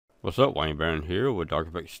What's up, Wayne Barron here with Dark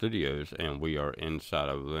Effects Studios, and we are inside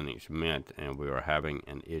of Linux Mint, and we are having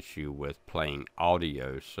an issue with playing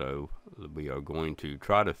audio. So we are going to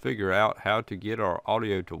try to figure out how to get our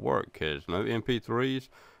audio to work, because no MP3s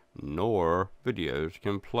nor videos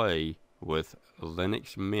can play with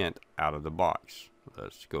Linux Mint out of the box.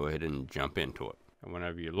 Let's go ahead and jump into it. And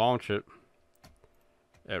whenever you launch it,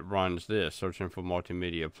 it runs this, searching for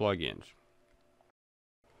multimedia plugins.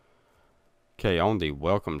 Okay, on the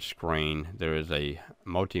welcome screen, there is a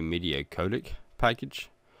multimedia codec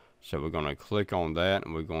package. So we're going to click on that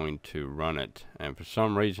and we're going to run it. And for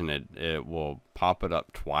some reason, it will pop it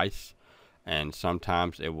up twice. And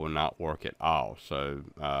sometimes it will not work at all. So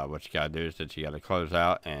what you got to do is that you got to close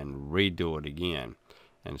out and redo it again.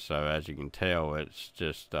 And so as you can tell, it's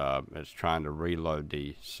just it's trying to reload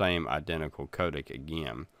the same identical codec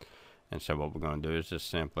again. And so what we're going to do is just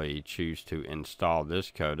simply choose to install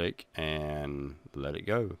this codec and let it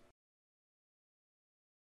go.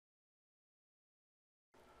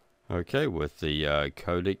 Okay, with the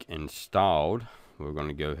codec installed, we're going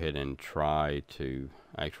to go ahead and try to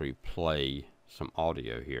actually play some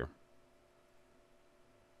audio here.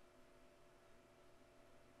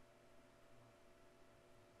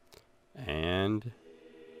 And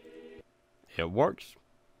it works.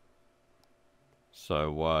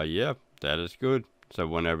 So yeah, that is good. So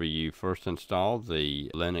whenever you first install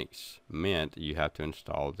the Linux Mint, you have to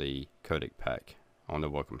install the codec pack on the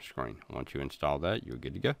welcome screen. Once you install that, you're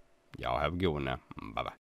good to go. Y'all have a good one now. Bye bye.